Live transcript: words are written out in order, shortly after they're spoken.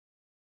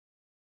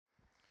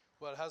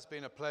Well, it has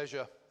been a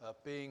pleasure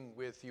being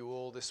with you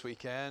all this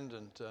weekend,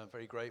 and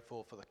very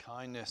grateful for the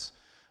kindness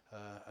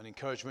and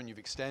encouragement you've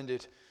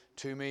extended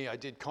to me. I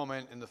did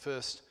comment in the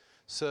first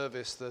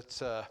service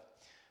that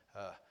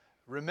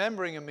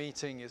remembering a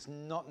meeting is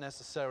not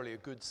necessarily a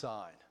good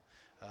sign,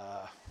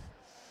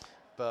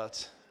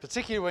 but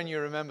particularly when you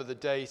remember the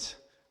date,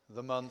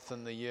 the month,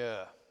 and the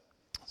year.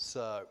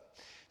 So,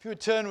 if you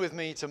would turn with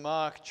me to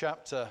Mark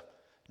chapter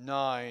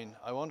 9,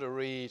 I want to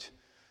read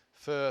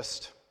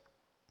first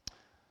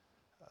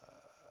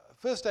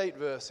 8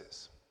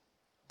 verses.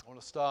 I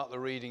want to start the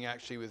reading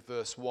actually with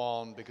verse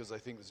 1 because I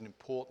think there's an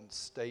important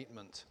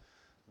statement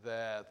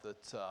there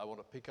that I want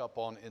to pick up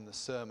on in the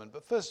sermon.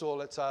 But first of all,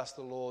 let's ask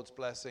the Lord's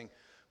blessing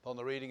upon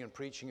the reading and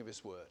preaching of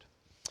his word.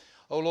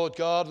 O Lord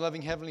God,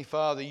 loving Heavenly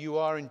Father, you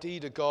are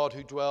indeed a God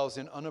who dwells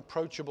in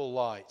unapproachable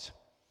light.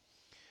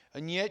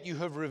 And yet you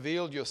have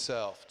revealed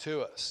yourself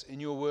to us in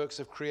your works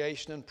of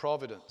creation and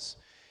providence,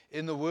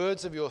 in the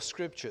words of your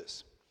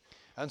scriptures,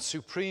 and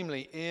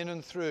supremely in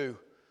and through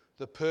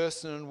the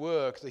person and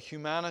work, the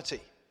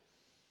humanity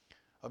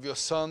of your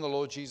Son, the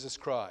Lord Jesus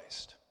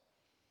Christ.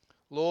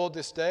 Lord,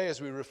 this day as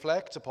we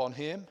reflect upon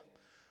him,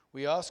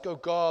 we ask, O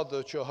God,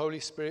 that your Holy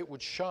Spirit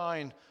would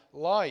shine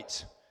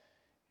light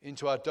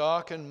into our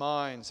darkened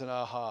minds and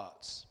our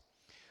hearts,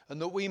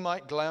 and that we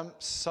might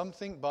glimpse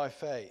something by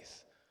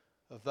faith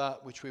of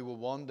that which we will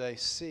one day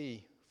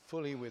see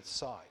fully with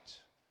sight.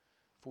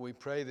 For we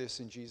pray this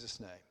in Jesus'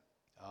 name.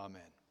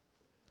 Amen.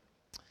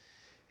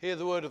 Hear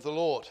the word of the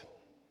Lord.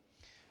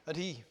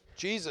 And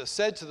Jesus,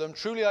 said to them,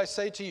 "Truly I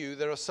say to you,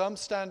 there are some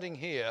standing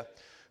here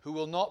who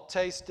will not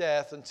taste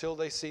death until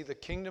they see the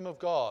kingdom of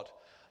God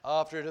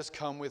after it has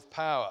come with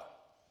power."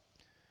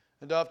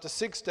 And after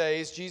 6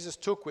 days, Jesus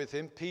took with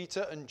him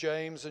Peter and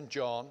James and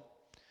John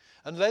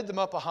and led them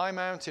up a high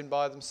mountain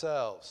by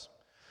themselves.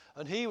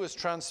 And he was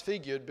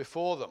transfigured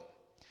before them.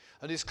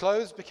 And his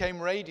clothes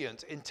became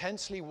radiant,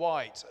 intensely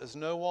white, as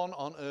no one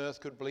on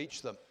earth could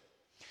bleach them.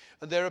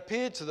 And there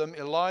appeared to them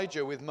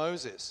Elijah with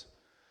Moses.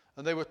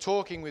 And they were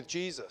talking with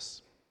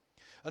Jesus.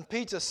 And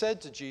Peter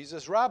said to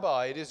Jesus,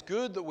 "Rabbi, it is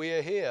good that we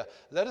are here.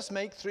 Let us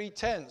make 3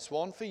 tents,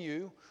 one for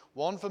you,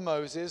 one for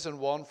Moses,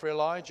 and one for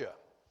Elijah."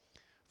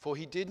 For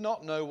he did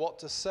not know what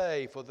to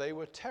say, for they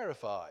were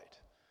terrified.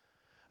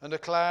 And a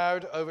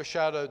cloud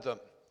overshadowed them.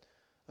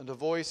 And a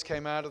voice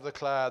came out of the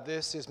cloud,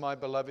 "This is my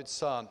beloved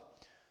Son.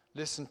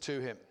 Listen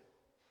to him."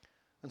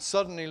 And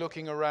suddenly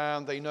looking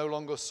around, they no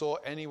longer saw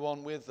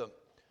anyone with them,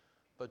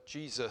 but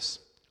Jesus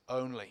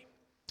only.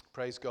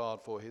 Praise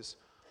God for his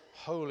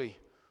holy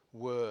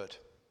word.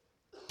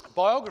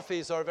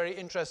 Biographies are a very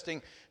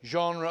interesting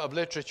genre of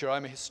literature.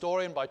 I'm a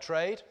historian by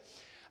trade,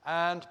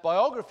 and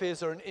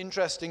biographies are an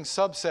interesting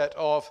subset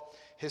of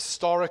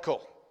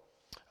historical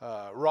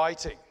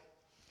writing.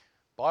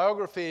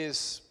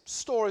 Biographies,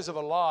 stories of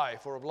a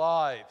life or of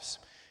lives.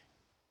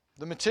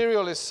 The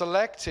material is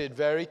selected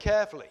very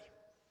carefully.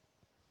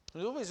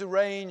 It's always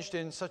arranged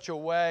in such a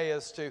way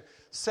as to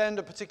send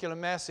a particular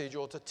message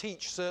or to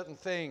teach certain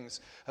things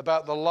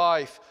about the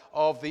life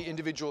of the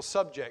individual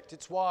subject.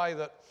 It's why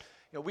that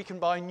we can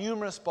buy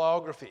numerous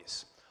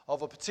biographies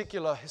of a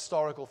particular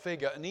historical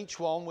figure, and each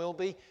one will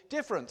be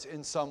different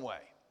in some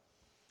way.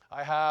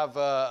 I have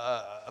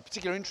a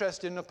particular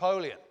interest in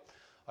Napoleon.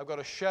 I've got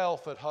a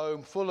shelf at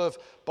home full of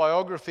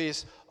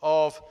biographies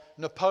of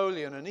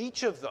Napoleon, and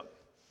each of them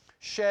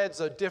sheds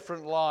a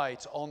different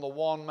light on the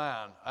one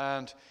man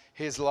and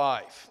his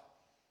life.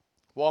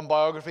 One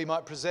biography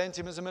might present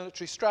him as a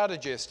military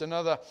strategist,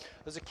 another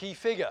as a key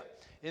figure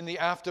in the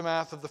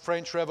aftermath of the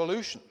French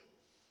Revolution.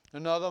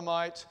 Another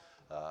might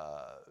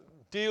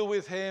deal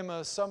with him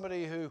as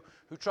somebody who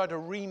tried to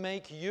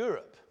remake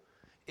Europe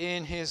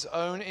in his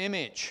own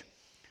image.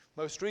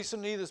 Most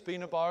recently, there's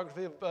been a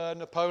biography of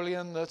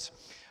Napoleon that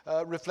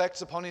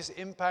reflects upon his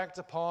impact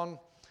upon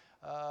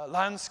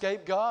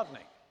landscape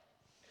gardening.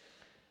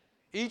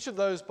 Each of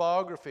those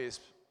biographies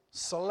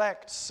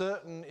select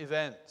certain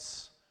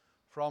events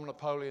from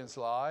Napoleon's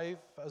life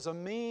as a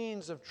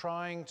means of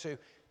trying to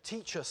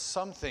teach us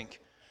something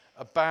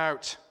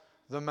about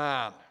the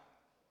man.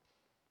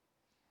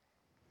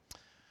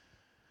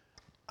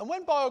 And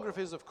when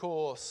biographies, of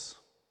course,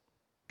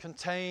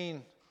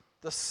 contain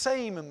the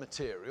same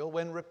material,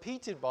 when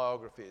repeated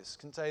biographies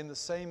contain the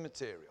same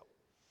material,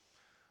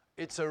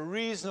 it's a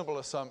reasonable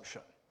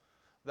assumption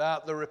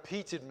that the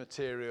repeated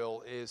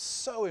material is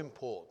so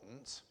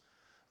important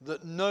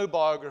that no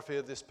biography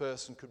of this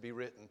person could be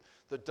written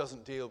that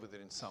doesn't deal with it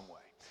in some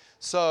way.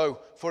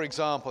 So, for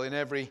example, in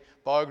every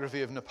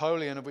biography of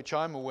Napoleon of which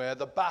I'm aware,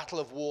 the Battle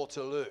of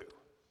Waterloo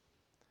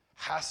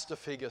has to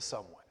figure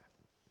somewhere.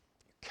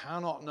 You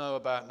cannot know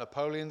about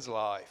Napoleon's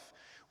life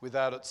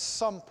without at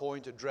some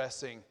point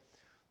addressing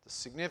the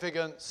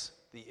significance,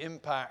 the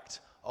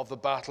impact of the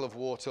Battle of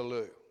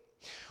Waterloo.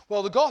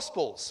 Well, the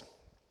Gospels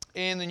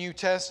in the New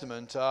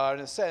Testament are,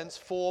 in a sense,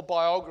 4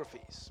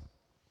 biographies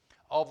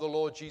of the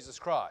Lord Jesus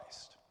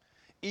Christ.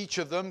 Each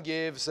of them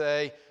gives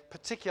a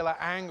particular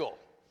angle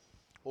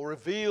or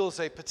reveals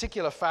a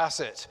particular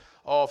facet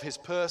of his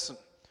person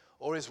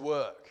or his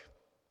work.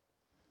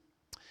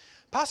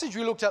 Passage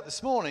we looked at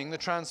this morning, the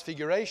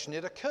Transfiguration,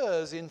 it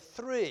occurs in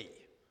 3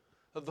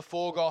 of the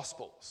 4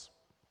 Gospels.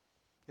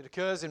 It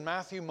occurs in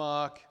Matthew,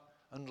 Mark,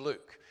 and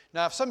Luke.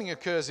 Now, if something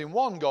occurs in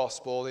one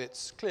Gospel,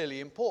 it's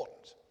clearly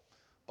important.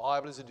 The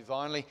Bible is a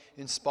divinely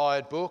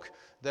inspired book.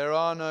 There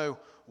are no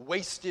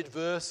wasted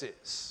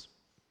verses.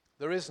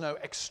 There is no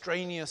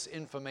extraneous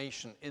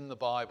information in the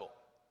Bible.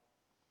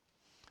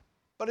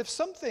 But if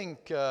something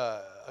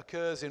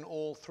occurs in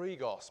all 3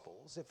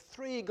 Gospels, if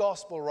 3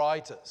 Gospel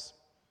writers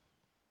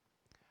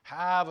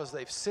have, as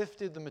they've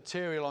sifted the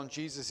material on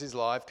Jesus'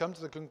 life, come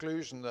to the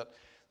conclusion that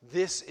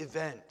this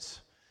event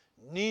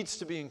needs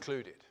to be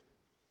included,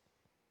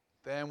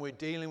 then we're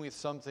dealing with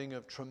something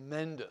of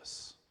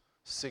tremendous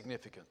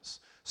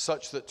significance,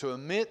 such that to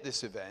omit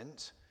this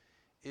event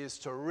is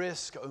to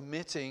risk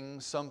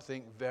omitting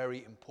something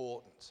very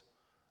important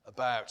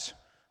about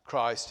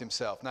Christ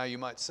himself. Now you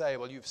might say,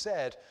 well, you've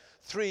said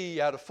 3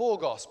 out of 4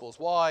 Gospels.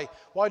 Why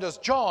does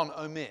John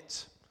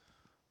omit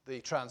the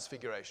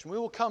Transfiguration? We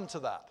will come to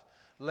that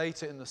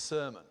later in the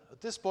sermon. At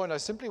this point, I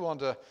simply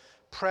want to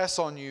press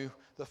on you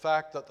the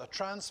fact that the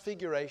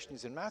Transfiguration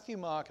is in Matthew,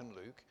 Mark, and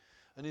Luke,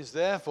 and is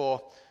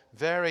therefore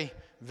very,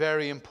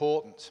 very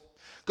important.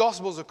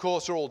 Gospels, of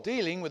course, are all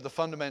dealing with the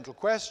fundamental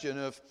question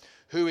of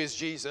who is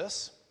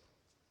Jesus?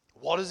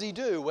 What does he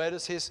do? Where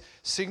does his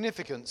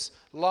significance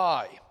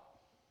lie?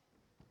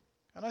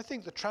 And I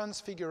think the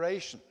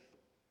Transfiguration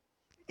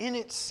in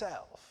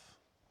itself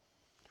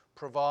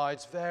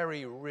provides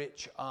very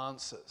rich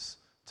answers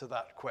to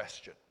that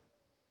question.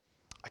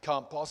 I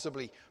can't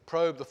possibly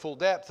probe the full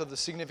depth of the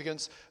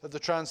significance of the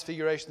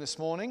Transfiguration this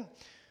morning,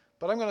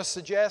 but I'm going to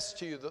suggest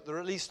to you that there are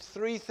at least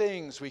 3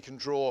 things we can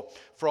draw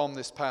from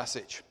this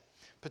passage,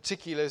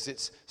 particularly as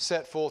it's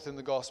set forth in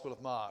the Gospel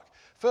of Mark.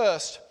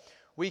 First,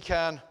 we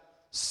can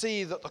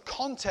see that the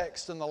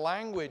context and the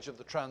language of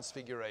the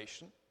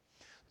Transfiguration,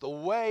 the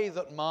way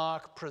that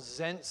Mark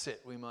presents it,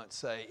 we might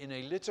say, in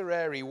a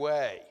literary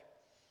way,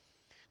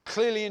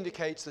 clearly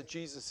indicates that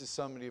Jesus is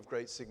somebody of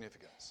great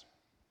significance.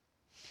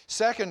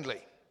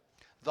 Secondly,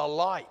 the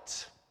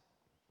light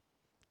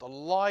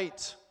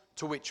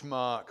to which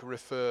Mark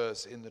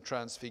refers in the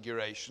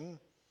Transfiguration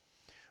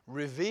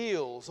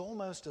reveals,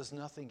 almost as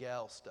nothing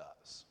else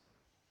does,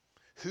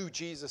 who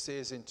Jesus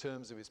is in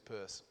terms of his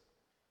person.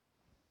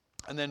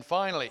 And then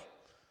finally,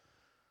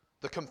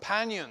 the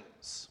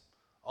companions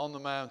on the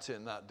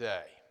mountain that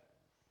day,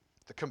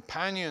 the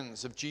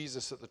companions of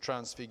Jesus at the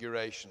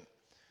Transfiguration,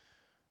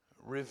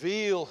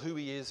 reveal who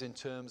he is in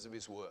terms of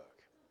his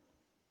work.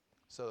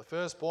 So the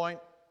first point,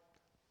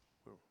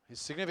 his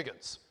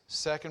significance.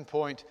 Second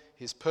point,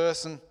 his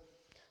person.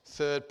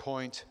 Third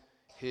point,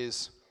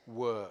 his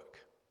work.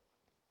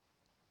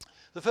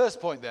 The first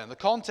point then, the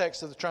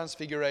context of the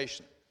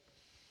Transfiguration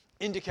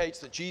indicates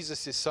that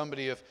Jesus is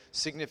somebody of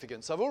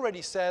significance. I've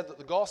already said that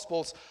the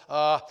Gospels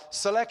are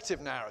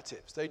selective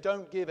narratives. They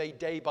don't give a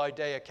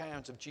day-by-day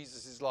account of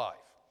Jesus' life.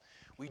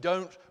 We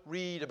don't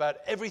read about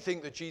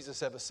everything that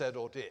Jesus ever said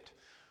or did.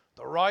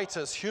 The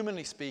writers,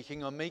 humanly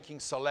speaking, are making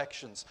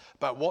selections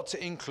about what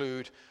to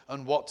include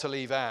and what to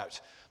leave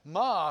out.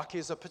 Mark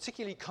is a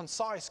particularly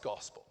concise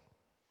gospel.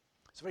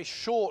 It's a very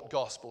short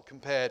gospel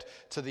compared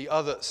to the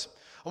others.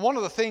 And one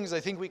of the things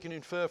I think we can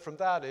infer from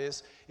that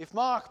is, if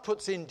Mark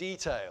puts in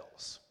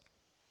details,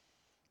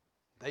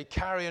 they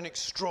carry an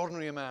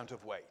extraordinary amount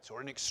of weight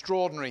or an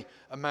extraordinary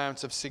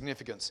amount of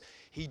significance.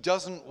 He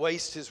doesn't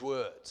waste his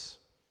words.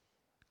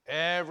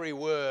 Every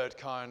word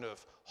kind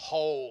of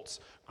holds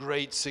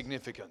great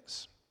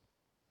significance.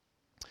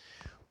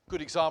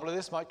 Good example of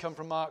this might come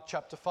from Mark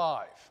chapter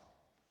 5.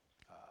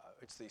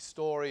 It's the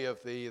story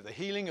of the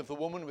healing of the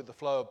woman with the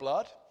flow of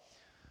blood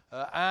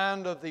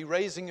and of the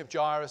raising of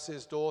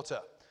Jairus' daughter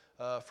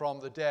from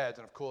the dead.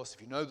 And of course,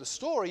 if you know the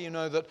story, you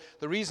know that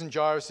the reason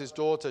Jairus'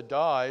 daughter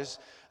dies,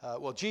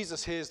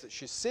 Jesus hears that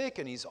she's sick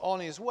and he's on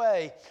his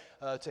way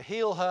to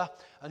heal her,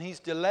 and he's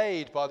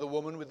delayed by the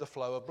woman with the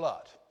flow of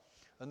blood.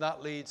 And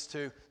that leads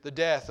to the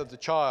death of the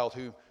child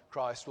who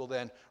Christ will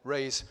then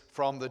raise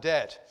from the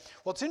dead.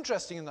 What's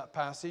interesting in that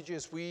passage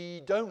is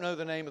we don't know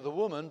the name of the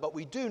woman, but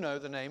we do know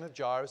the name of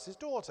Jairus'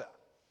 daughter.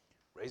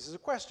 Raises a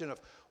question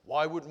of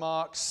why would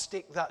Mark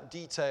stick that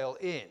detail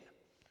in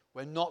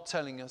when not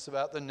telling us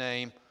about the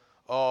name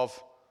of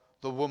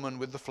the woman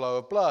with the flow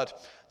of blood?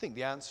 I think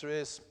the answer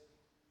is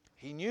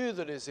he knew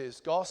that as his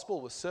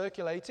gospel was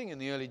circulating in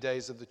the early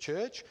days of the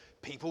church,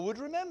 people would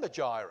remember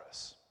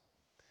Jairus.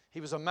 He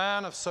was a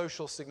man of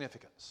social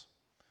significance.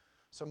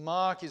 So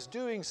Mark is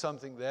doing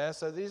something there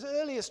so that his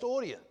earliest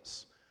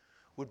audience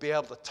would be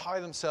able to tie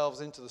themselves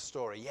into the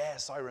story.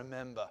 Yes, I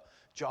remember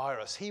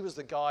Jairus. He was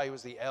the guy who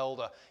was the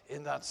elder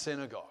in that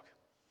synagogue.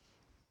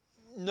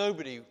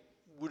 Nobody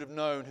would have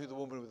known who the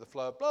woman with the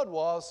flow of blood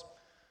was,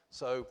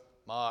 so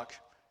Mark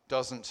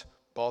doesn't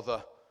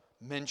bother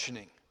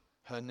mentioning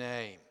her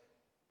name.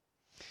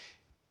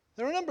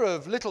 There are a number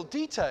of little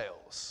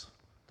details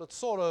that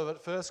sort of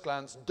at first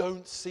glance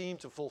don't seem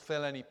to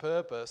fulfill any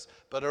purpose,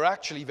 but are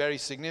actually very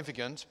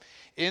significant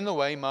in the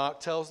way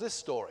Mark tells this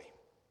story.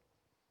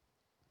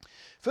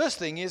 First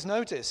thing is,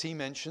 notice he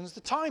mentions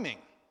the timing.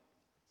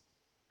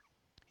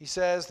 he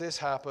says this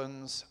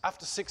happens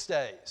after 6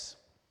 days.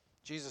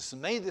 Jesus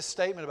made this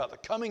statement about the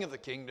coming of the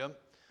kingdom,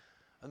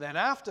 and then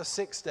after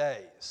 6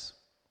 days,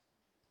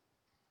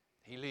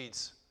 he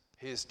leads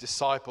his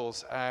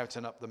disciples out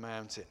and up the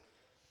mountain.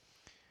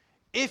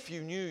 If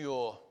you knew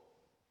your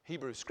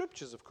Hebrew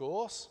scriptures, of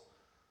course,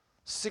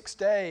 6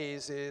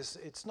 days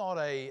it's not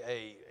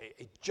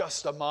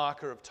just a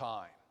marker of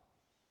time.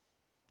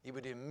 It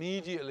would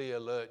immediately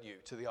alert you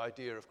to the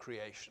idea of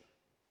creation.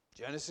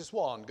 Genesis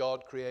 1,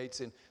 God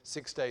creates in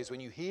 6 days. When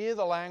you hear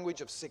the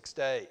language of 6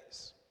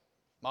 days,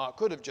 Mark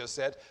could have just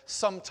said,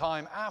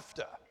 sometime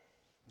after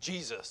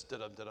Jesus,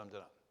 da-dum.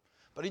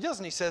 But he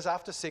doesn't. He says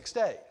after 6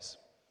 days.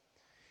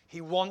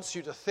 He wants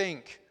you to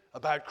think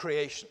about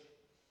creation.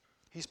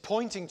 He's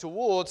pointing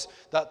towards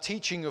that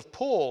teaching of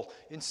Paul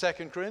in 2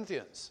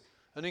 Corinthians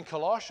and in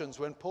Colossians,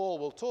 when Paul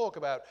will talk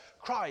about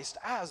Christ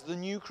as the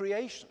new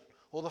creation,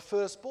 or the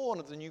firstborn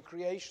of the new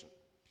creation.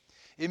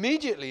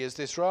 Immediately, as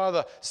this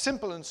rather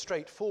simple and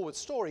straightforward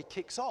story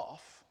kicks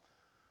off,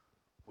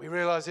 we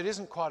realize it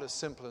isn't quite as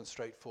simple and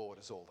straightforward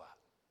as all that.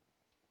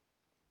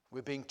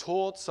 We're being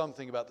taught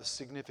something about the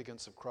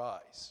significance of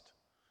Christ.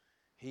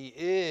 He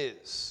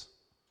is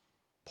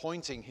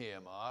pointing here,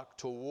 Mark,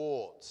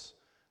 towards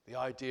the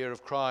idea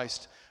of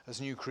Christ as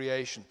new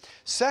creation.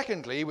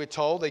 Secondly, we're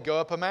told they go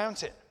up a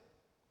mountain.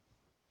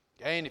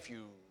 Again, if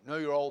you know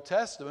your Old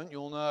Testament,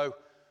 you'll know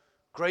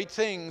great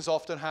things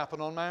often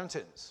happen on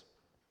mountains.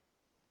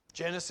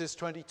 Genesis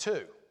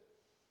 22.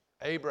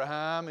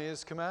 Abraham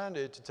is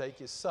commanded to take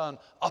his son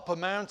up a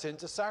mountain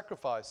to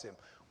sacrifice him.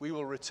 We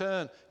will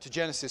return to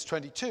Genesis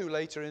 22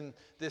 later in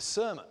this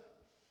sermon.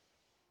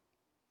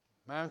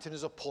 Mountain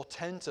is a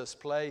portentous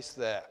place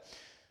there.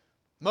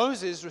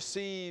 Moses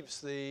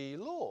receives the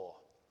law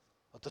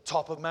at the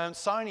top of Mount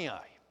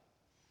Sinai.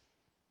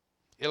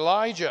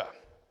 Elijah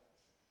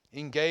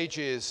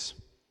engages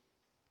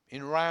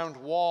in round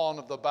 1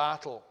 of the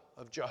battle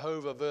of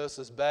Jehovah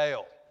versus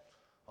Baal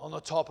on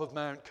the top of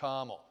Mount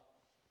Carmel.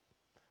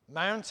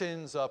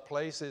 Mountains are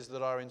places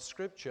that are in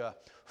Scripture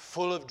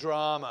full of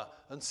drama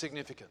and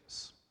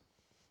significance.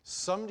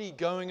 Somebody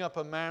going up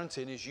a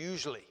mountain is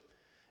usually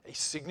a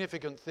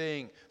significant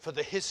thing for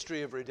the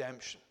history of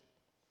redemption.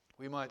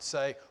 We might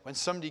say when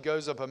somebody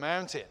goes up a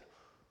mountain,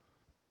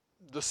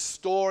 the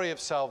story of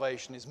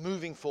salvation is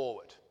moving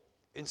forward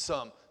in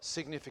some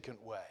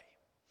significant way.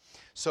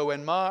 So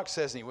when Mark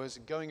says he was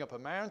going up a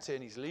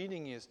mountain, he's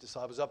leading his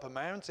disciples up a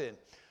mountain,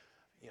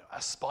 our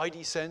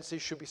spidey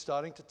senses should be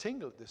starting to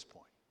tingle at this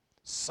point.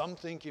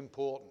 Something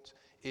important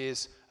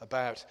is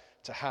about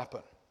to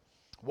happen.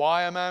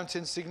 Why are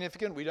mountains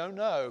significant? We don't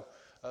know.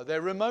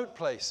 They're remote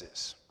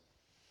places.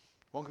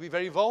 One can be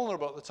very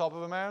vulnerable at the top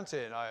of a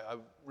mountain. I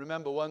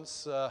remember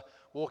once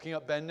walking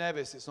up Ben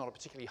Nevis. It's not a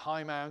particularly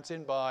high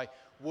mountain by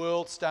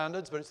world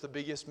standards, but it's the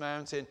biggest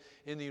mountain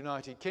in the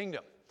United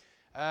Kingdom.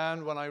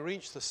 And when I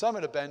reached the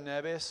summit of Ben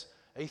Nevis,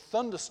 a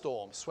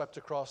thunderstorm swept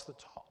across the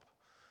top.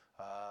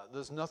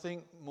 There's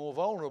nothing more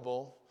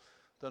vulnerable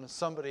than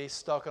somebody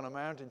stuck on a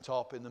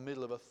mountaintop in the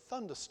middle of a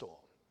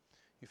thunderstorm.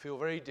 You feel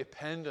very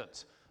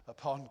dependent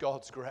upon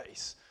God's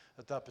grace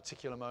at that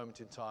particular moment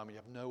in time, and you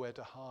have nowhere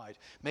to hide.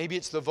 Maybe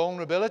it's the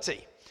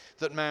vulnerability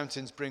that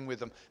mountains bring with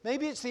them.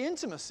 Maybe it's the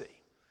intimacy.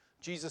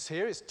 Jesus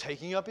here is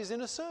taking up his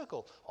inner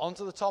circle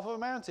onto the top of a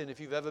mountain. If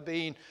you've ever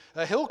been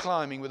hill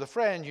climbing with a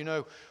friend, you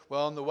know,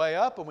 well, on the way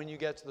up and when you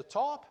get to the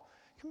top,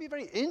 it can be a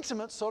very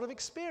intimate sort of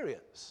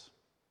experience.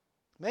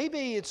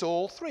 Maybe it's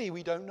all three,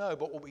 we don't know,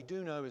 but what we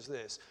do know is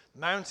this.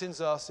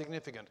 Mountains are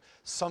significant.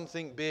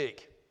 Something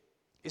big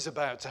is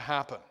about to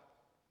happen.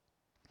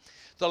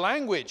 The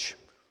language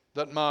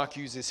that Mark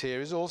uses here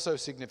is also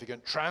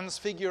significant.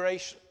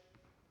 Transfiguration.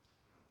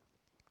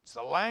 It's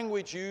the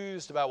language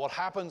used about what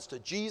happens to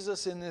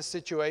Jesus in this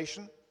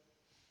situation.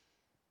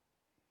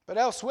 But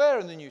elsewhere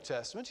in the New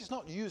Testament, it's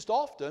not used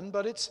often,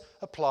 but it's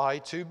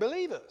applied to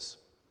believers.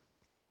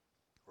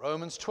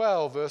 Romans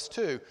 12, verse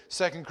 2.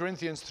 2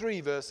 Corinthians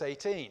 3, verse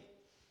 18.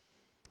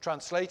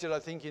 Translated, I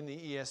think, in the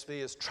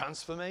ESV as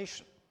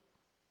transformation.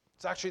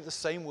 It's actually the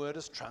same word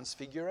as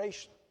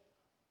transfiguration.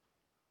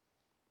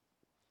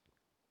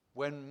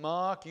 When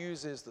Mark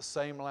uses the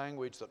same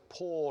language that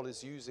Paul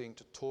is using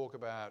to talk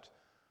about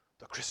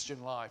the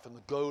Christian life and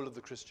the goal of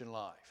the Christian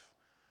life,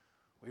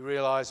 we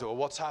realize that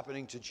what's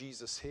happening to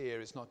Jesus here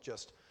is not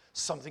just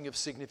something of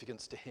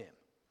significance to him.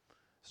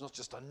 It's not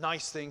just a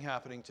nice thing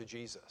happening to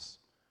Jesus.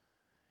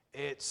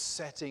 It's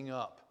setting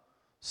up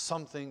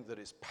something that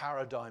is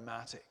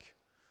paradigmatic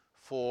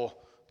for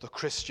the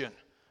Christian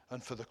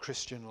and for the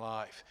Christian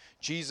life.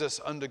 Jesus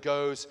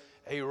undergoes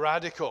a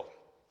radical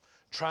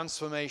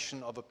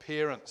transformation of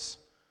appearance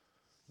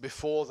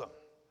before them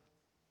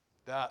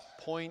that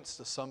points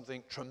to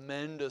something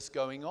tremendous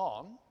going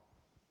on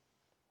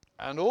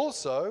and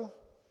also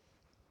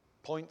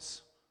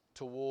points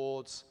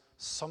towards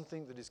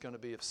something that is going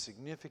to be of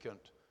significance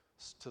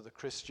to the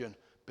Christian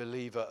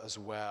believer as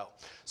well.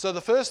 So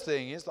the first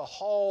thing is the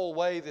whole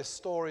way this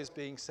story is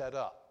being set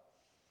up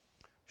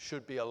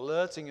should be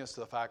alerting us to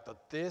the fact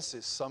that this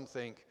is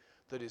something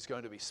that is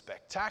going to be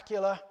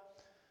spectacular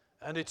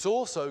And it's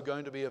also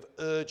going to be of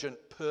urgent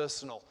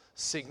personal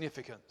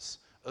significance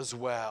as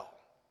well.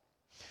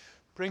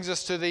 Brings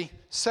us to the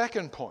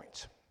second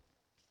point.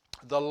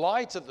 The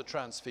light of the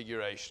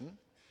Transfiguration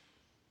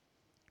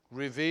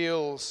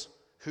reveals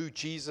who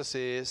Jesus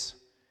is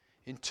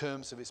in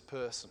terms of his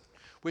person.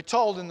 We're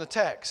told in the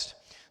text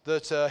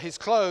that his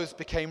clothes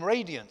became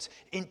radiant,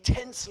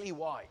 intensely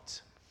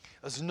white,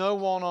 as no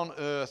one on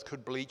earth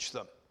could bleach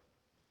them.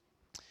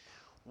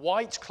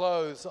 White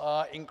clothes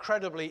are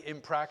incredibly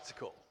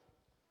impractical.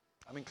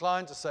 I'm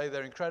inclined to say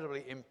they're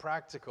incredibly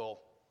impractical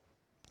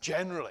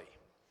generally.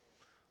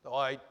 Though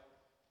I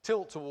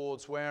tilt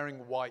towards wearing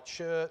white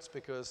shirts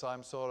because I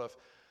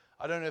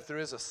don't know if there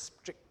is a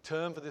strict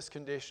term for this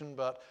condition,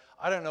 but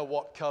I don't know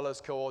what colors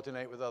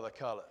coordinate with other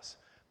colors.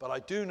 But I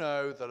do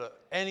know that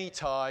any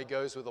tie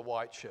goes with a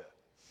white shirt.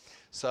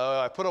 So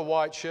I put a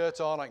white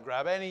shirt on, I can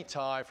grab any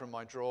tie from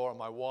my drawer, and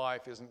my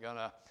wife isn't going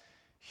to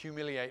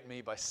humiliate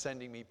me by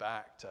sending me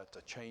back to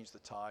change the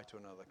tie to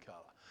another color.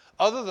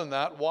 Other than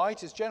that,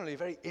 white is generally a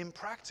very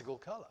impractical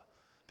color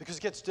because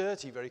it gets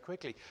dirty very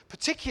quickly,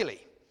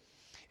 particularly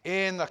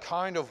in the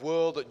kind of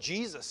world that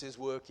Jesus is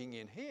working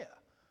in here.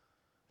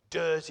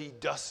 Dirty,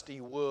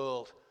 dusty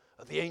world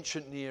of the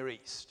ancient Near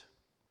East.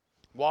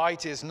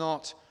 White is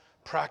not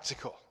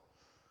practical.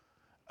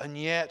 And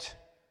yet,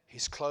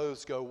 his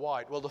clothes go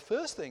white. Well, the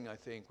first thing I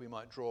think we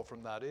might draw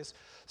from that is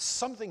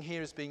something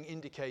here is being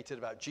indicated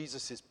about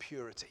Jesus'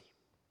 purity.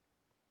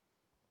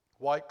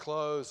 White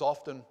clothes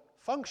often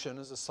function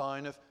as a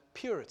sign of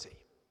purity.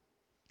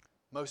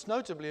 Most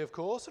notably, of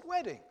course, at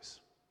weddings.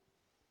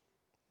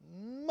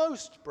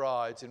 Most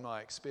brides, in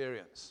my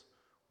experience,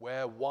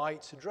 wear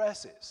white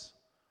dresses.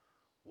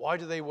 Why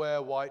do they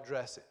wear white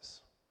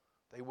dresses?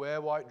 They wear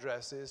white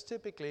dresses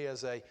typically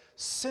as a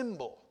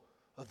symbol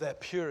of their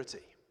purity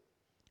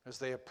as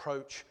they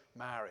approach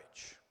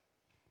marriage.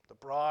 The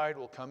bride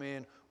will come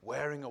in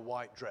wearing a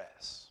white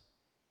dress.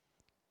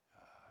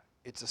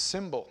 It's a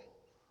symbol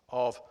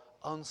of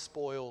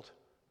unspoiled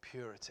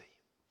purity.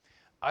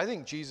 I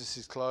think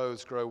Jesus'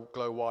 clothes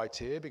glow white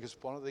here because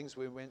one of the things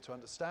we're meant to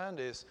understand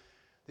is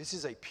this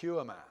is a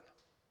pure man.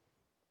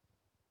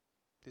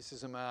 This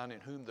is a man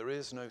in whom there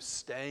is no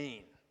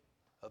stain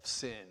of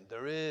sin.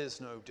 There is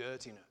no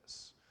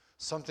dirtiness.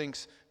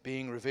 Something's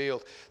being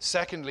revealed.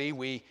 Secondly,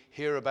 we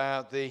hear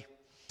about the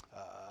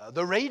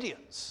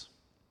radiance.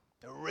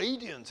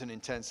 Radiant and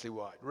intensely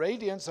white.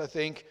 Radiance, I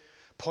think,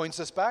 points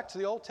us back to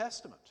the Old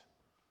Testament,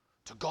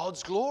 to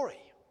God's glory.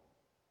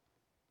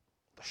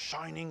 The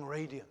shining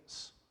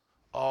radiance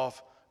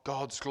of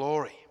God's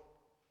glory.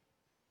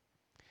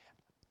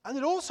 And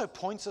it also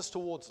points us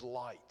towards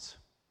light.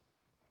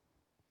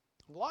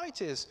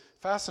 Light is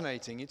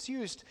fascinating. It's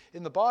used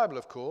in the Bible,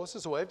 of course,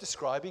 as a way of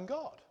describing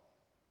God.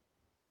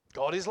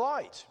 God is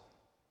light.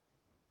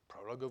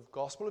 Prologue of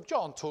Gospel of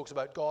John talks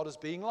about God as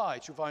being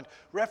light. You'll find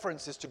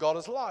references to God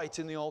as light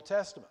in the Old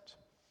Testament.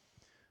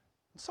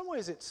 In some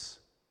ways, it's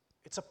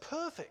a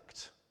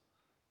perfect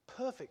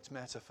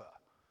metaphor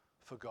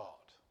for God.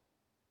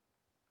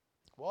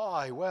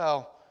 Why?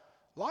 Well,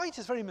 light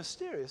is very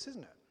mysterious,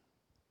 isn't it?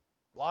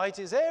 Light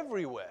is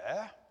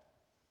everywhere.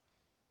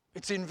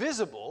 It's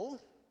invisible.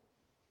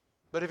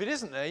 But if it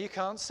isn't there, you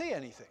can't see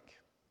anything.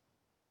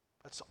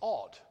 That's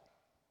odd.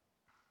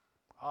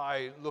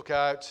 I look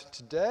out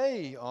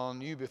today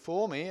on you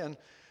before me, and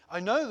I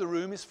know the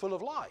room is full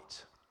of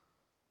light.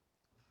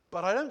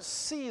 But I don't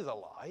see the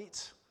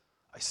light.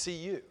 I see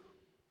you.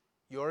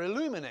 You're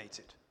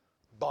illuminated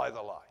by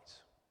the light.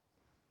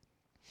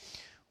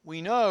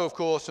 We know, of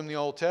course, from the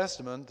Old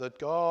Testament that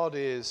God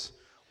is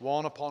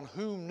one upon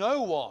whom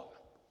no one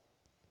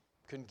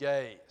can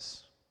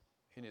gaze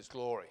in his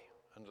glory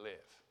and live.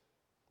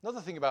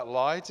 Another thing about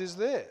light is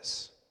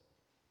this.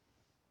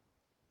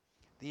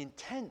 The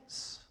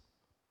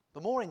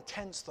more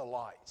intense the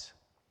light,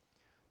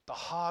 the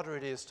harder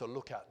it is to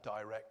look at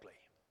directly.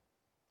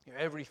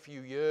 Every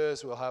few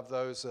years we'll have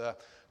those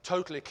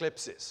total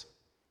eclipses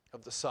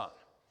of the sun.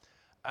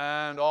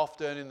 And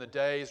often in the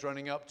days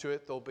running up to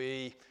it, there'll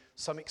be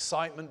some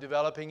excitement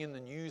developing in the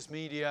news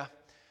media.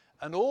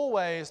 And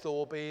always there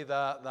will be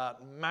that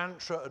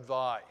mantra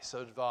advice.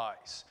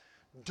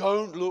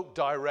 Don't look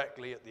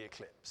directly at the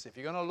eclipse. If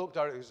you're going to look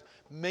directly,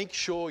 make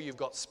sure you've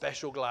got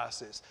special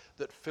glasses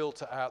that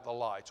filter out the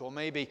light. Or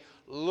maybe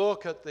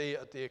look at the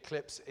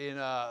eclipse in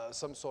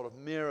some sort of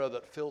mirror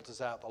that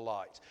filters out the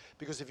light.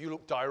 Because if you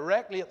look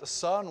directly at the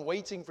sun,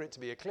 waiting for it to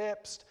be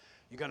eclipsed,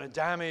 you're going to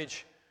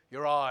damage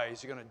your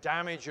eyes. You're going to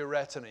damage your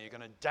retina. You're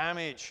going to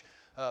damage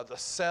the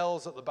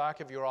cells at the back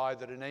of your eye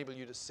that enable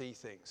you to see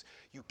things.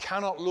 You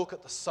cannot look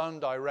at the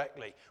sun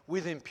directly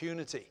with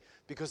impunity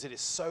because it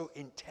is so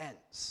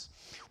intense.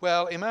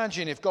 Well,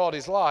 imagine if God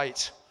is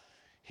light,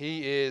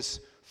 he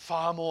is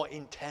far more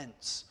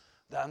intense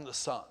than the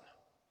sun.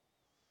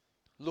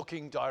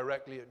 Looking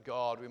directly at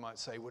God, we might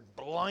say, would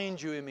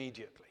blind you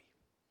immediately.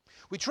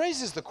 Which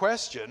raises the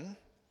question,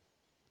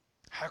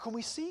 how can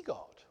we see God?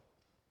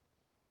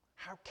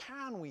 How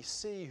can we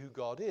see who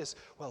God is?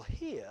 Well,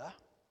 here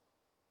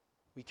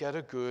we get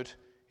a good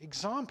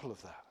example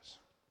of that.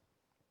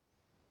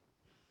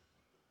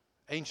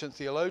 ancient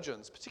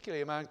theologians,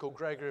 particularly a man called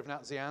Gregory of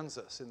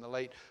Nazianzus in the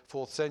late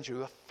 4th century,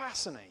 who were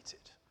fascinated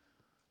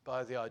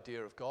by the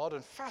idea of God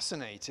and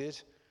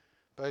fascinated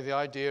by the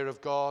idea of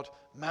God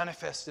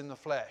manifest in the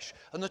flesh.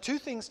 And the two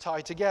things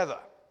tie together.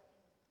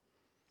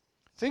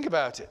 Think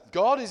about it.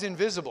 God is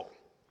invisible.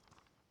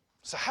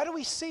 So how do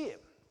we see him?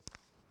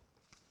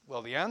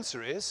 Well, the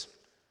answer is,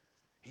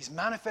 he's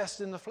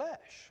manifest in the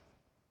flesh.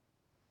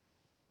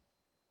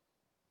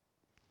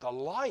 The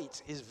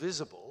light is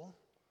visible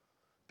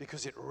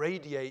because it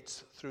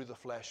radiates through the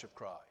flesh of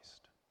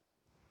Christ.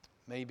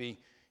 Maybe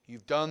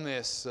you've done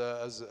this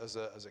as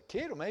a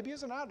kid or maybe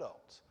as an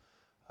adult.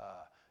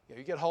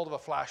 You get hold of a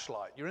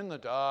flashlight. You're in the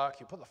dark,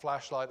 you put the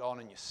flashlight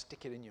on and you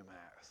stick it in your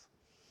mouth.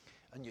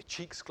 And your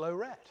cheeks glow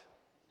red.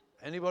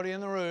 Anybody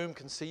in the room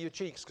can see your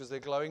cheeks because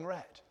they're glowing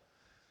red.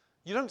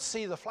 You don't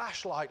see the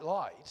flashlight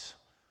light.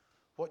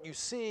 What you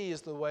see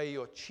is the way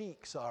your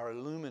cheeks are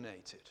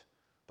illuminated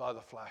by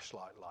the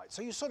flashlight light.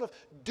 So you sort of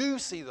do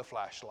see the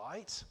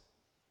flashlight,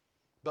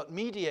 but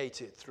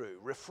mediated through,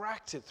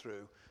 refracted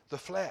through the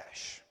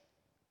flesh.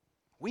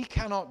 We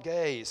cannot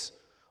gaze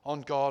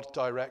on God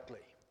directly,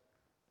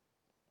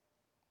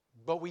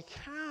 but we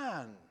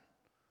can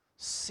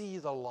see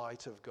the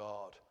light of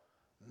God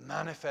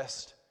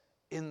manifest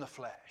in the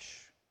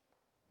flesh.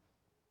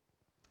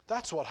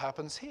 That's what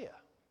happens here.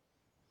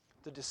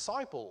 The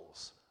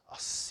disciples are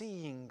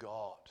seeing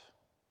God.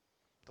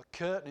 The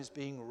curtain is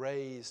being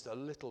raised a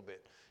little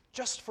bit,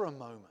 just for a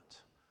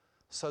moment,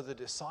 so the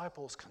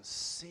disciples can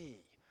see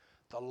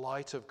the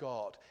light of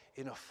God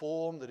in a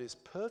form that is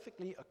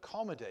perfectly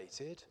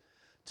accommodated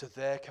to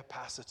their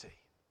capacity.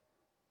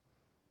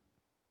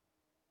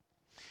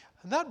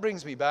 And that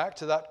brings me back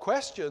to that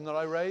question that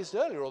I raised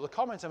earlier, or the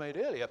comment I made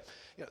earlier.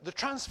 The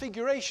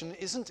Transfiguration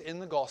isn't in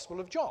the Gospel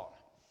of John.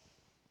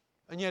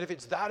 And yet if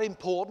it's that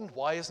important,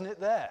 why isn't it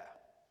there?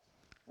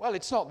 Well,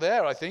 it's not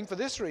there, I think, for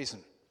this reason.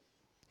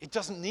 It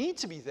doesn't need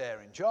to be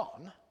there in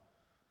John.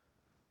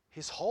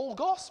 His whole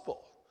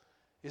Gospel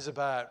is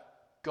about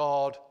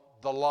God,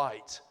 the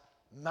light,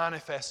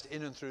 manifest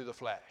in and through the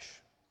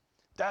flesh.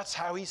 That's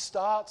how he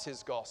starts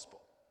his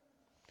Gospel.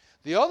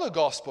 The other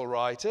Gospel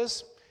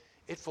writers,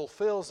 it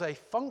fulfills a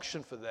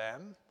function for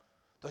them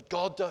that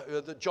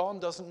John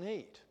doesn't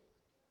need.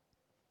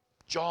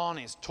 John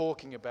is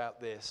talking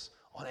about this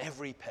on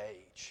every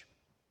page.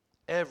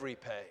 Every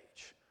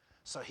page.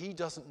 So he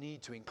doesn't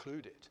need to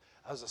include it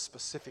as a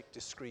specific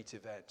discrete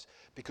event,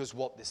 because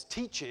what this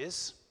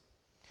teaches,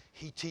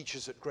 he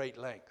teaches at great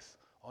length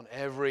on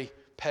every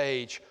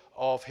page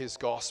of his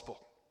gospel.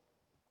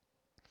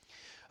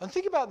 And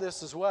think about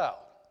this as well.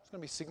 It's going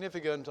to be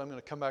significant. I'm going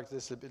to come back to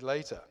this a bit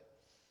later.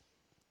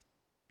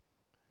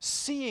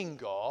 Seeing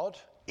God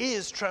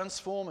is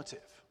transformative.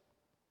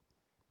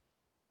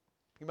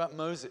 Think about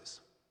Moses.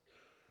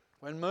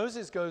 When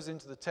Moses goes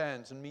into the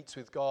tent and meets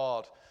with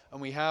God, and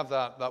we have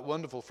that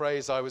wonderful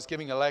phrase, I was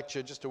giving a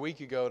lecture just a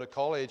week ago at a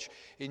college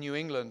in New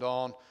England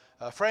on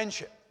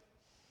friendship.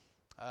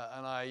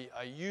 And I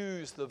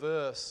used the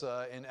verse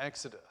in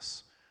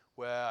Exodus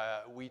where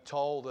we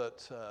told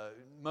that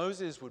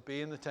Moses would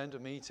be in the tent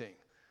of meeting,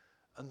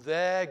 and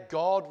there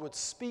God would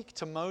speak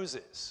to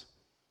Moses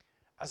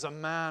as a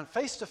man,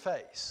 face to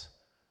face,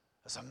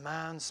 as a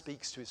man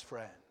speaks to his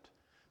friend.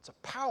 It's a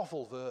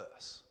powerful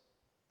verse.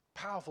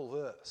 Powerful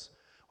verse.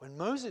 When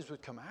Moses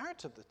would come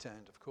out of the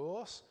tent, of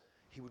course,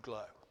 he would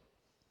glow.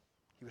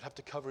 He would have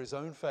to cover his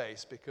own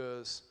face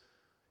because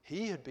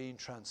he had been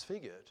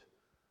transfigured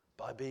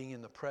by being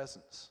in the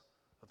presence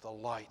of the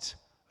light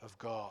of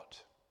God.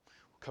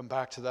 We'll come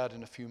back to that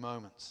in a few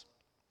moments.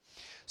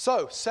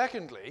 So,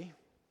 secondly,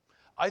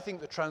 I think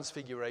the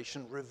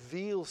Transfiguration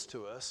reveals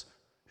to us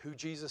who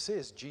Jesus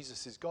is.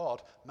 Jesus is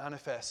God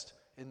manifest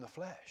in the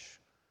flesh.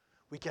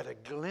 We get a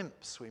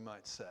glimpse, we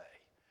might say.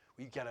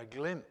 We get a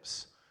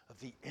glimpse of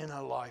the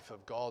inner life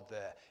of God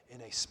there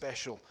in a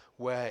special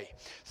way.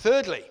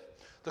 Thirdly,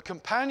 the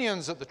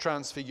companions at the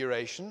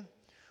Transfiguration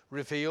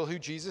reveal who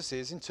Jesus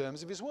is in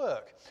terms of his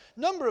work.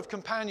 Number of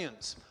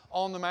companions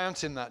on the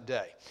mountain that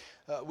day.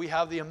 We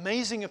have the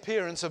amazing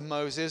appearance of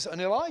Moses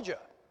and Elijah.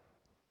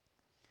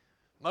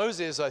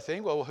 Moses, I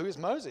think, well, who is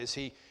Moses?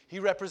 He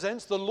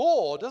represents the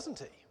law, doesn't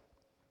he?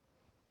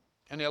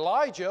 And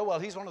Elijah, well,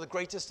 he's one of the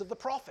greatest of the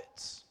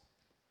prophets.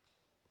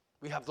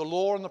 We have the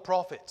law and the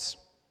prophets.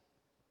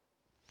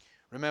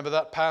 Remember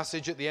that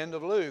passage at the end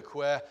of Luke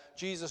where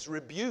Jesus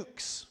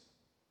rebukes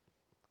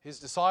his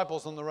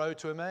disciples on the road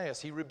to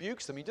Emmaus. He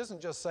rebukes them. He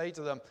doesn't just say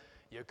to them,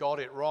 you got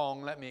it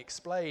wrong, let me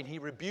explain. He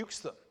rebukes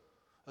them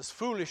as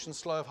foolish and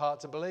slow of heart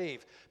to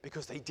believe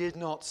because they did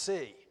not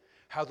see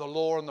how the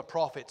law and the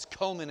prophets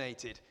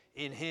culminated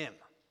in him.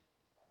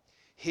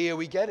 Here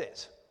we get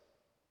it.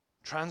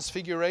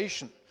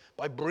 Transfiguration.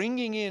 By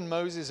bringing in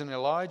Moses and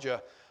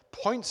Elijah,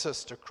 points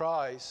us to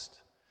Christ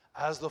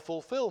as the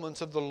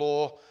fulfillment of the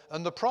law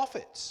and the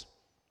prophets.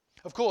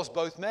 Of course,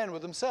 both men were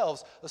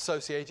themselves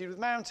associated with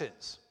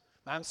mountains.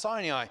 Mount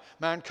Sinai,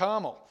 Mount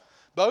Carmel.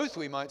 Both,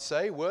 we might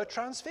say, were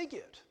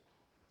transfigured.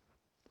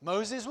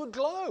 Moses would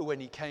glow when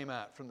he came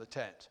out from the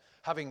tent.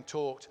 having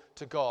talked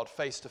to God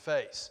face to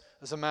face,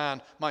 as a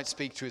man might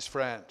speak to his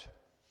friend.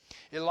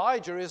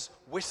 Elijah is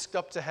whisked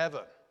up to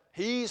heaven.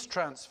 He's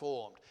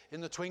transformed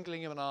in the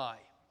twinkling of an eye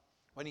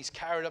when he's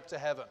carried up to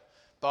heaven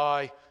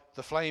by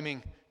the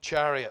flaming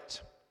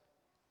chariot.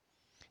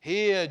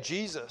 Here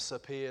Jesus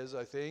appears,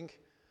 I think,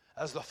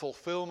 as the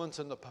fulfillment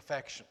and the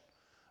perfection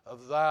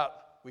of that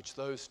which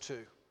those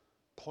two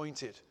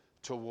pointed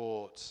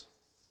towards.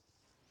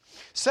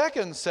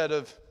 Second set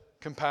of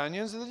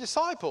companions are the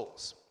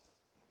disciples.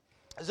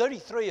 There's only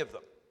 3 of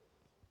them.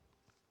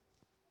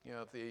 You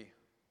have the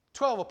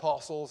 12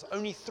 apostles,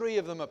 only 3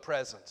 of them are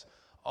present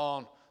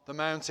on the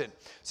mountain.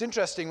 It's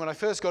interesting, when I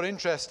first got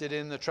interested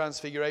in the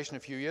Transfiguration a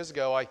few years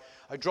ago, I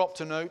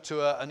dropped a note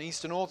to an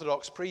Eastern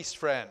Orthodox priest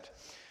friend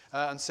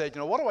and said,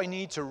 what do I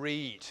need to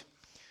read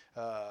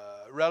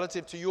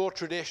relative to your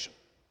tradition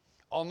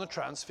on the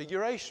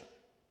Transfiguration?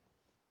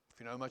 If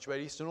you know much about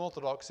Eastern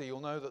Orthodoxy,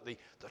 you'll know that the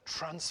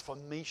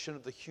transformation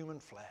of the human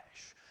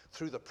flesh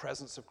through the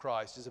presence of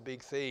Christ is a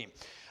big theme.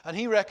 And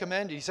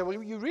he said,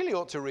 well, you really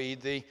ought to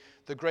read the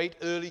great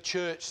early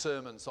church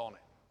sermons on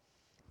it.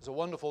 There's a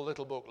wonderful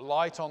little book,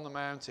 Light on the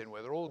Mountain,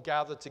 where they're all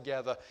gathered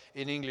together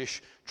in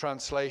English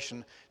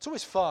translation. It's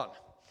always fun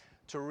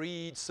to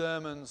read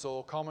sermons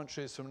or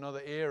commentaries from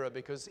another era,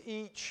 because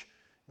each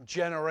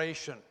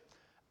generation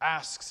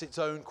asks its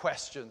own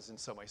questions in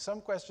some way.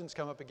 Some questions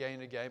come up again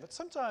and again, but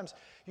sometimes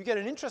you get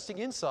an interesting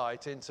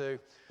insight into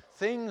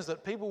things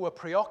that people were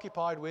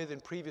preoccupied with in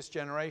previous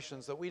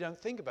generations that we don't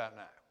think about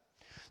now.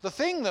 The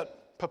thing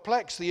that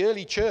perplexed the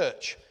early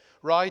church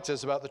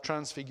writers about the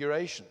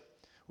Transfiguration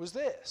was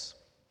this: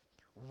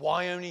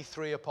 why only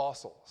 3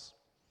 apostles?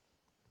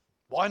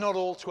 Why not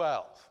all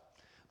 12?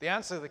 The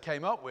answer they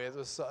came up with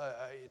was,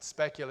 it's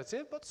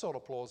speculative, but sort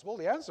of plausible.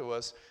 The answer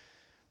was,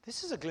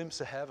 this is a glimpse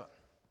of heaven.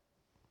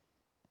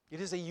 It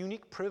is a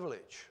unique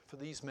privilege for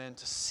these men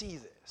to see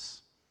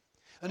this.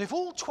 And if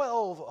all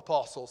 12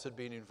 apostles had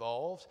been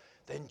involved,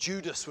 then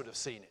Judas would have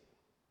seen it.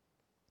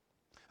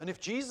 And if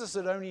Jesus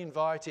had only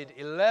invited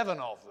 11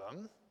 of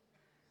them,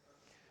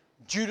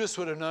 Judas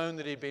would have known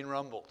that he'd been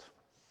rumbled.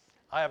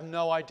 I have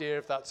no idea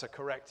if that's a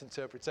correct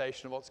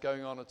interpretation of what's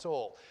going on at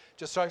all.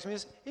 Just strikes me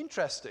as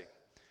interesting.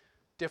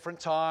 Different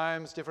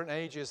times, different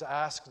ages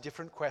ask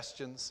different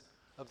questions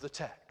of the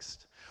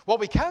text. What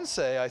we can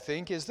say, I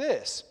think, is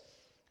this.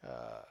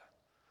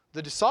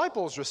 The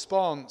disciples'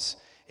 response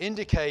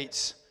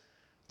indicates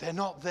they're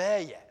not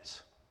there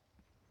yet.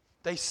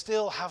 They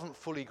still haven't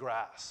fully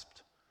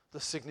grasped the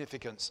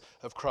significance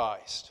of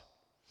Christ.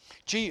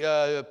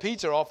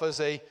 Peter offers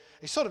a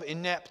sort of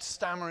inept,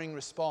 stammering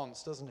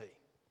response, doesn't he?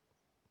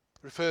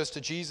 Refers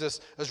to Jesus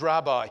as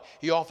rabbi.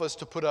 He offers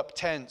to put up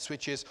tents,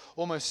 which is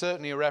almost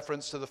certainly a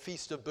reference to the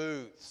Feast of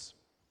Booths,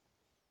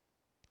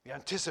 the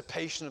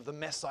anticipation of the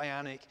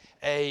messianic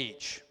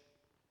age.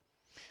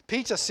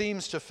 Peter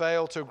seems to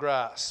fail to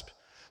grasp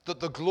that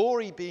the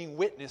glory being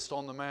witnessed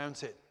on the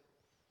mountain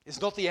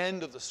is not the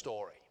end of the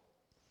story.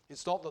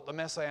 It's not that the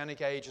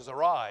messianic age has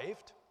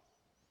arrived.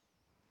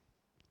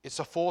 It's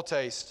a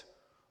foretaste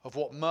of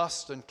what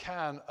must and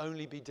can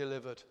only be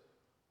delivered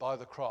by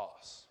the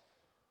cross.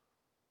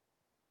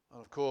 And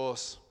of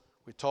course,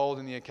 we're told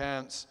in the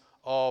accounts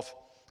of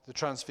the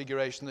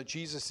Transfiguration that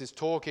Jesus is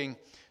talking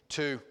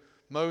to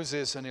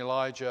Moses and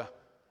Elijah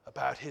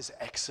about his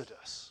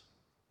exodus.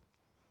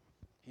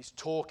 He's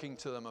talking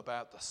to them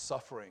about the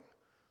suffering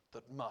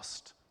that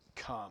must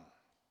come.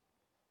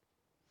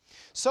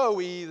 So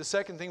the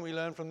second thing we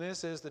learn from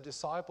this is the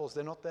disciples,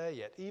 they're not there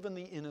yet. Even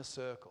the inner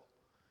circle,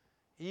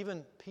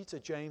 even Peter,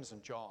 James,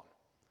 and John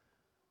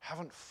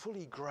haven't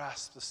fully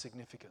grasped the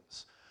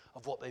significance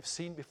of what they've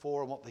seen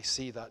before and what they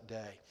see that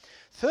day.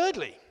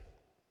 Thirdly,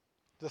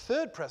 the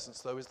third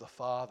presence, though, is the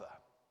Father.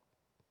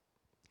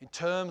 In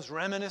terms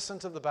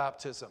reminiscent of the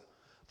baptism,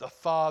 the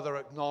Father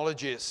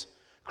acknowledges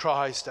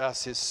Christ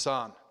as his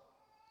Son.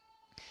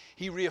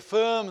 He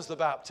reaffirms the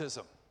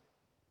baptism,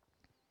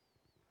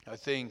 I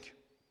think,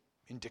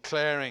 in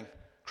declaring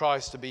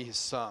Christ to be his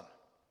Son.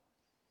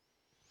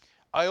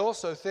 I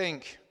also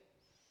think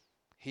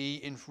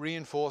he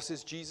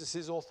reinforces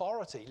Jesus'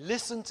 authority.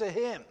 Listen to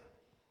him.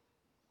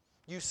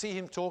 You see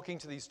him talking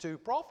to these 2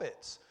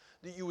 prophets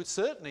that you would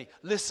certainly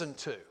listen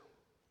to.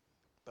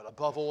 But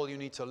above all, you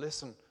need to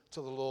listen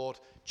to the Lord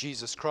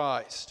Jesus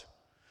Christ.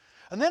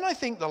 And then I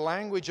think the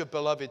language of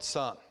beloved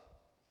Son,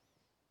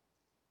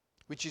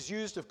 which is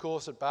used, of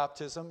course, at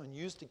baptism and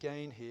used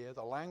again here,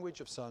 the language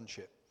of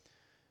sonship.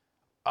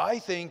 I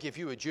think if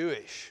you were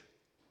Jewish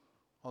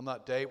on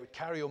that day, it would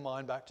carry your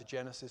mind back to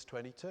Genesis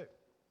 22.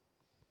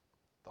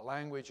 The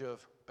language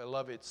of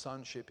beloved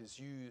sonship is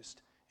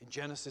used in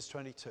Genesis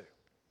 22.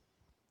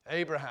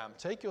 Abraham,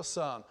 take your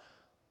son,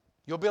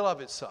 your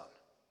beloved son,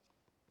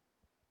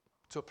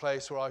 to a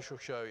place where I shall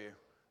show you,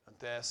 and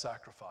there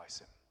sacrifice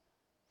him.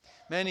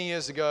 Many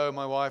years ago,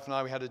 my wife and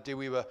I,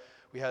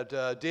 we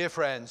had dear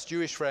friends,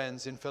 Jewish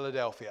friends in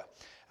Philadelphia,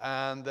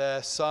 and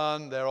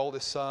their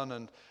oldest son,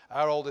 and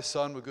our oldest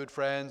son were good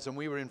friends, and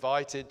we were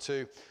invited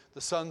to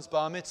the son's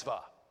bar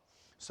mitzvah.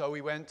 So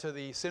we went to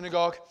the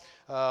synagogue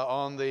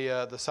on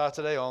the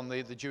Saturday, on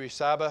the Jewish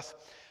Sabbath,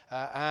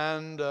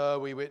 and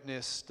we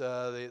witnessed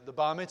the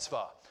bar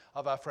mitzvah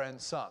of our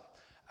friend's son.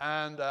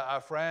 And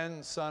our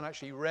friend's son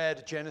actually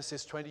read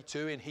Genesis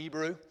 22 in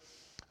Hebrew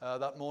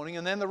that morning.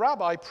 And then the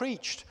rabbi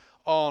preached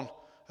on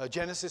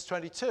Genesis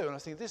 22. And I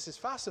think this is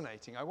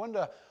fascinating. I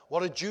wonder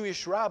what a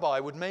Jewish rabbi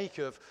would make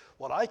of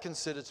what I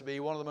consider to be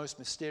one of the most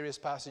mysterious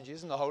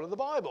passages in the whole of the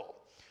Bible.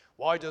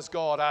 Why does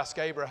God ask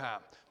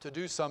Abraham to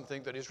do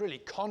something that is really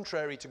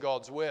contrary to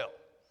God's will?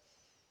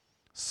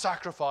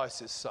 Sacrifice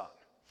his son.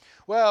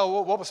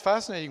 Well, what was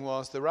fascinating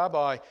was the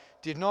rabbi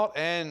did not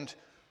end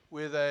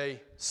with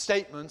a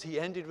statement, he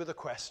ended with a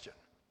question.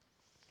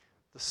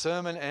 The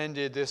sermon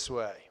ended this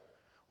way: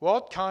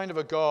 what kind of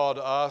a God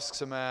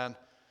asks a man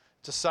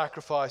to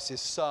sacrifice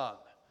his son,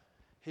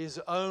 his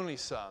only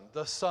son,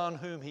 the son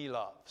whom he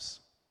loves?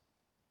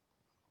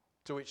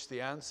 To which the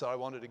answer I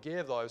wanted to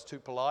give, though I was too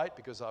polite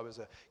because I was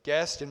a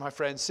guest in my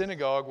friend's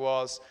synagogue,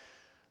 was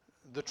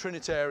the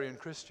Trinitarian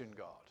Christian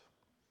God.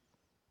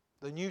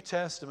 The New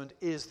Testament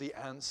is the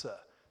answer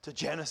to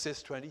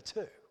Genesis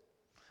 22.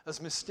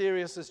 As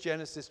mysterious as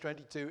Genesis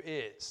 22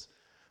 is,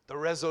 the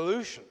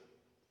resolution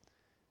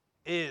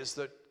is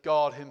that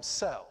God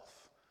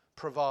himself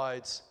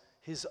provides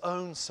his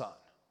own son,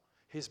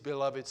 his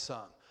beloved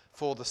son,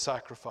 for the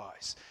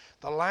sacrifice.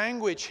 The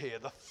language here,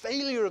 the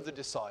failure of the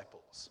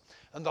disciples,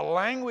 and the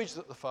language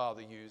that the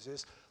Father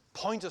uses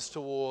point us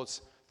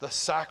towards the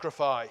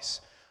sacrifice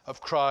of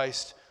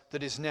Christ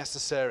that is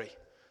necessary,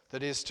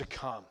 that is to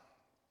come.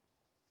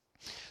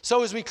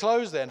 So as we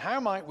close then, how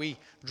might we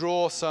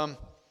draw some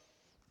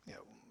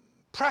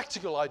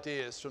practical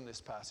ideas from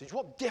this passage?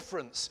 What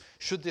difference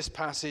should this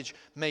passage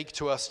make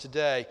to us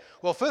today?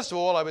 Well, first of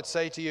all, I would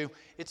say to you,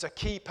 it's a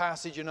key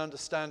passage in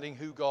understanding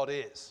who God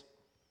is.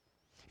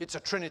 It's a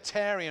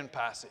Trinitarian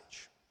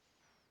passage.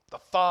 The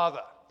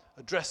Father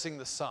addressing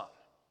the Son.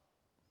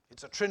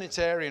 It's a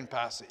Trinitarian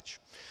passage.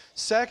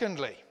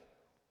 Secondly,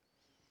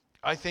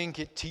 I think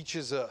it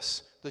teaches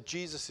us that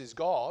Jesus is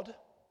God.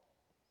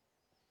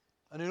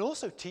 And it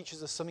also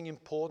teaches us something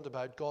important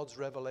about God's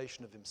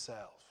revelation of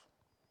himself.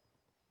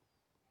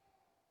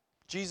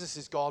 Jesus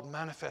is God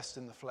manifest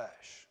in the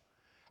flesh.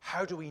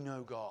 How do we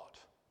know God?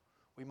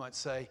 We might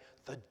say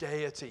the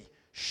deity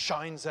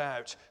shines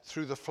out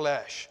through the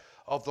flesh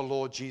of the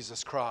Lord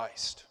Jesus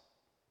Christ.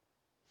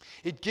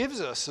 It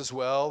gives us as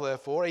well,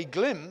 therefore, a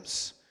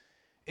glimpse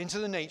into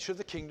the nature of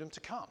the kingdom to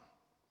come.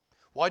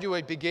 Why do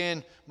I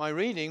begin my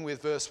reading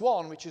with verse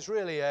 1, which is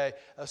really a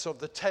sort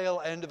of the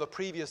tail end of a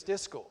previous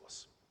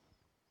discourse?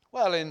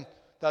 Well, in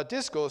that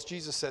discourse,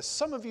 Jesus says,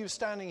 some of you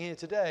standing here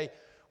today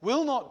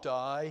will not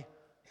die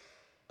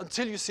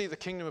until you see the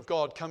kingdom of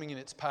God coming in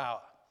its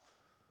power.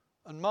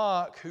 And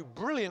Mark, who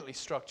brilliantly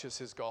structures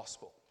his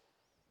gospel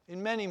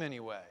in many, many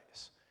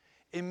ways,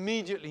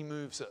 immediately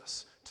moves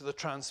us to the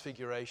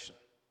Transfiguration.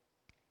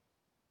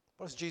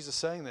 What is Jesus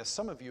saying there?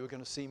 Some of you are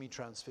going to see me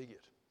transfigured.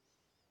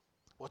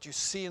 What you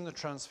see in the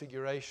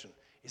Transfiguration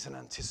is an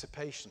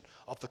anticipation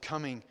of the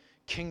coming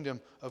kingdom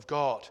of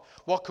God.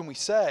 What can we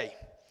say?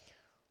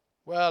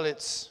 Well,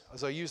 it's,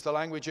 as I used the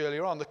language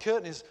earlier on, the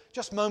curtain is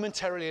just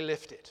momentarily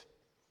lifted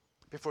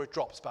before it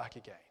drops back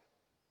again.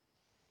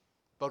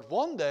 But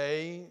one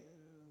day,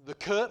 the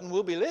curtain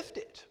will be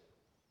lifted.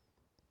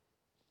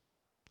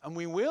 And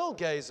we will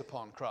gaze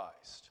upon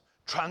Christ,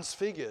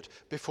 transfigured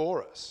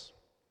before us.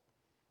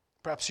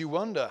 Perhaps you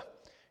wonder,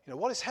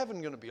 what is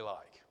heaven going to be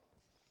like?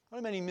 What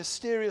are many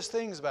mysterious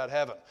things about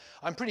heaven?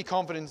 I'm pretty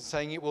confident in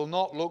saying it will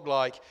not look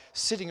like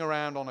sitting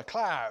around on a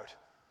cloud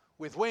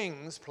with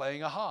wings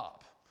playing a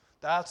harp.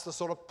 That's the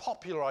sort of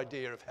popular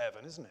idea of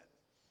heaven, isn't it?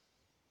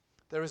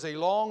 There is a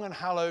long and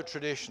hallowed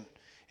tradition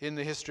in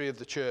the history of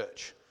the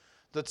church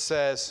that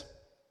says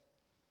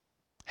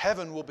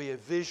heaven will be a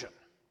vision.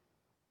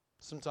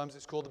 Sometimes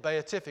it's called the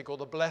beatific or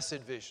the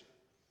blessed vision.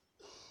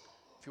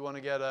 If you want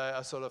to get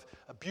a sort of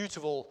a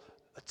beautiful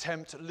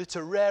attempt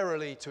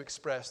literarily to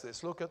express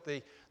this, look at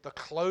the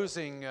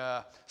closing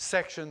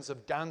sections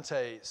of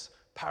Dante's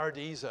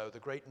Paradiso, the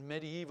great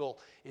medieval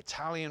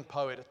Italian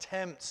poet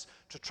attempts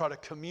to try to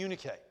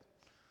communicate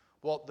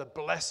what the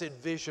blessed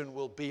vision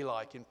will be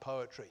like in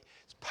poetry.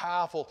 It's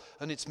powerful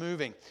and it's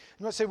moving.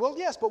 You might say, well,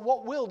 yes, but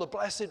what will the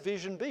blessed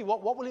vision be?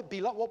 What will it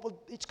be like? What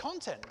will its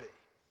content be?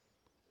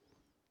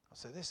 I'll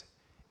say this: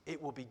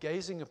 it will be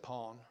gazing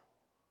upon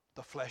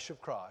the flesh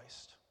of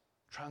Christ,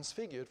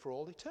 transfigured for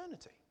all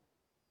eternity.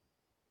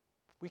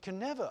 We can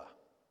never,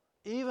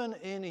 even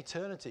in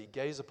eternity,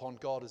 gaze upon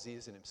God as he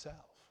is in himself,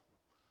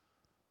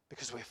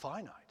 because we're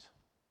finite.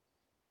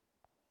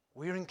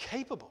 We're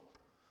incapable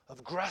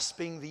of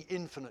grasping the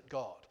infinite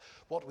God.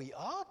 What we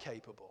are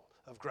capable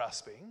of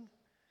grasping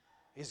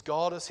is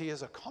God as he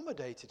has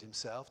accommodated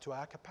himself to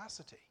our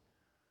capacity.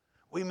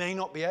 We may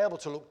not be able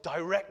to look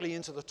directly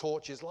into the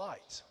torch's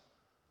light,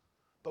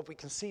 but we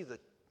can see the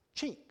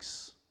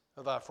cheeks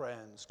of our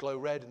friends glow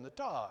red in the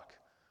dark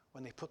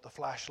when they put the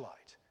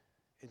flashlight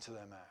into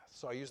their mouth.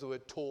 So I use the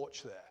word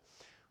torch there.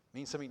 It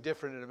means something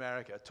different in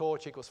America.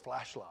 Torch equals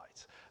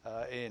flashlight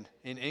in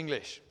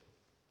English.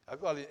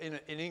 Well, in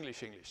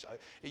English.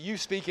 You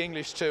speak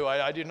English too.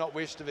 I do not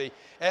wish to be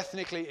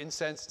ethnically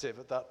insensitive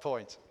at that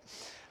point.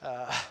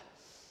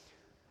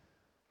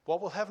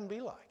 What will heaven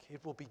be like?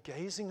 It will be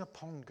gazing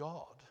upon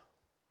God,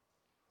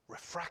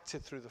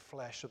 refracted through the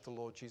flesh of the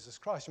Lord Jesus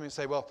Christ. You may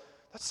say, well,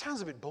 that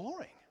sounds a bit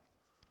boring.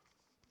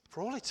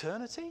 For all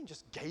eternity,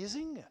 just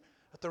gazing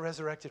at the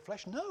resurrected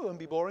flesh? No, it won't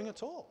be boring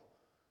at all.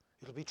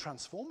 It'll be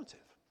transformative.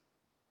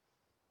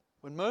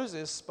 When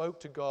Moses spoke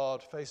to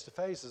God face to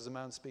face as a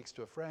man speaks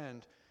to a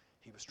friend,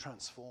 he was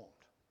transformed.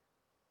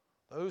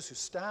 Those who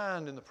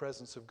stand in the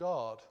presence of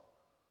God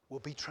will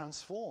be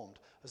transformed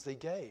as they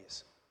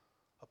gaze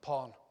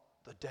upon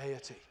the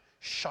deity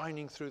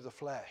shining through the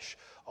flesh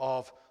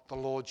of the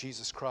Lord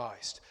Jesus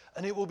Christ.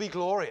 And it will be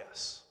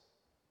glorious.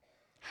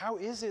 How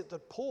is it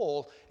that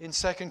Paul in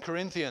 2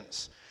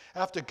 Corinthians,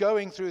 after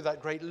going through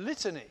that great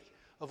litany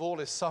of all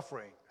his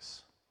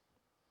sufferings,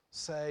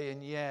 say,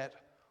 and yet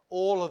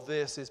all of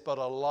this is but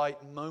a light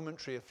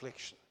momentary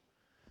affliction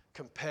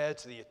compared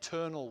to the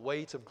eternal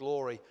weight of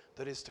glory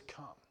that is to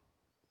come?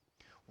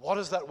 What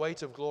does that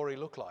weight of glory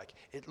look like?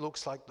 It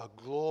looks like the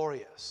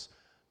glorious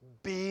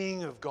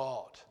being of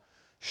God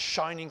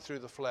shining through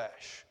the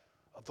flesh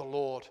of the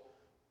Lord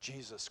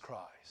Jesus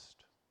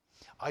Christ.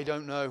 I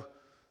don't know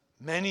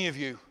many of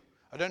you.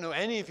 I don't know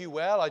any of you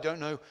well. I don't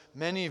know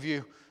many of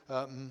you.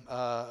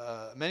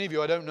 Many of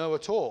you I don't know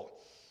at all.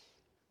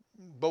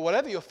 But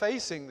whatever you're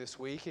facing this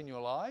week in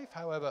your life,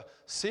 however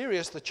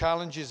serious the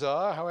challenges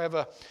are,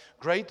 however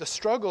great the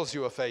struggles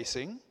you are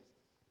facing,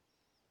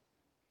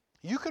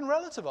 you can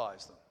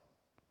relativize them.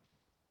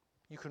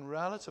 You can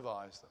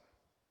relativize them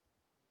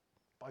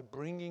by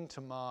bringing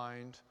to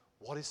mind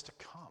what is to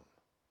come,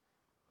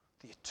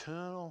 the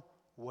eternal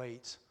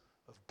weight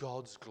of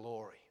God's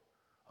glory.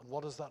 And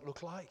what does that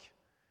look like?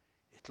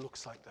 It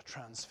looks like the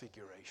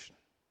Transfiguration.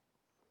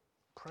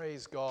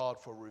 Praise God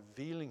for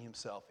revealing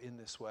himself in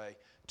this way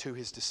to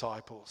his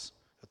disciples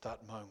at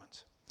that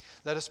moment.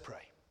 Let us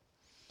pray.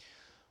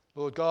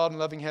 Lord God and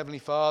loving Heavenly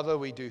Father,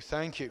 we do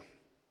thank you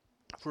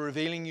for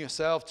revealing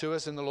yourself to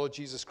us in the Lord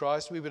Jesus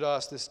Christ. We would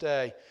ask this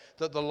day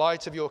that the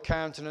light of your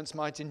countenance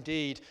might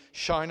indeed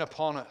shine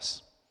upon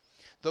us,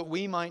 that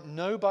we might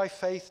know by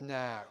faith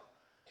now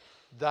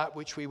that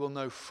which we will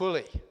know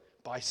fully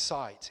by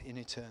sight in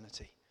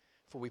eternity.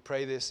 For we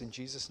pray this in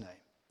Jesus' name.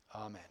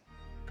 Amen.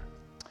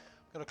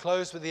 I'm going to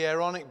close with the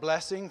Aaronic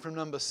blessing from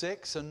number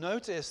 6, and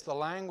notice the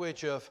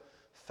language of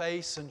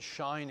face and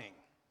shining.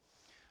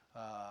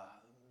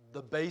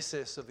 The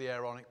basis of the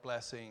Aaronic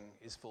blessing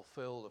is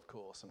fulfilled, of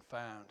course, and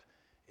found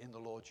in the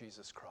Lord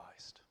Jesus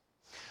Christ.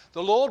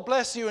 The Lord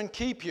bless you and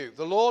keep you.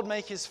 The Lord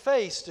make his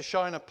face to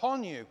shine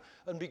upon you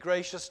and be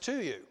gracious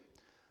to you.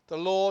 The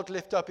Lord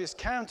lift up his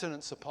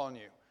countenance upon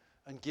you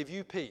and give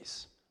you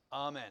peace.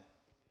 Amen.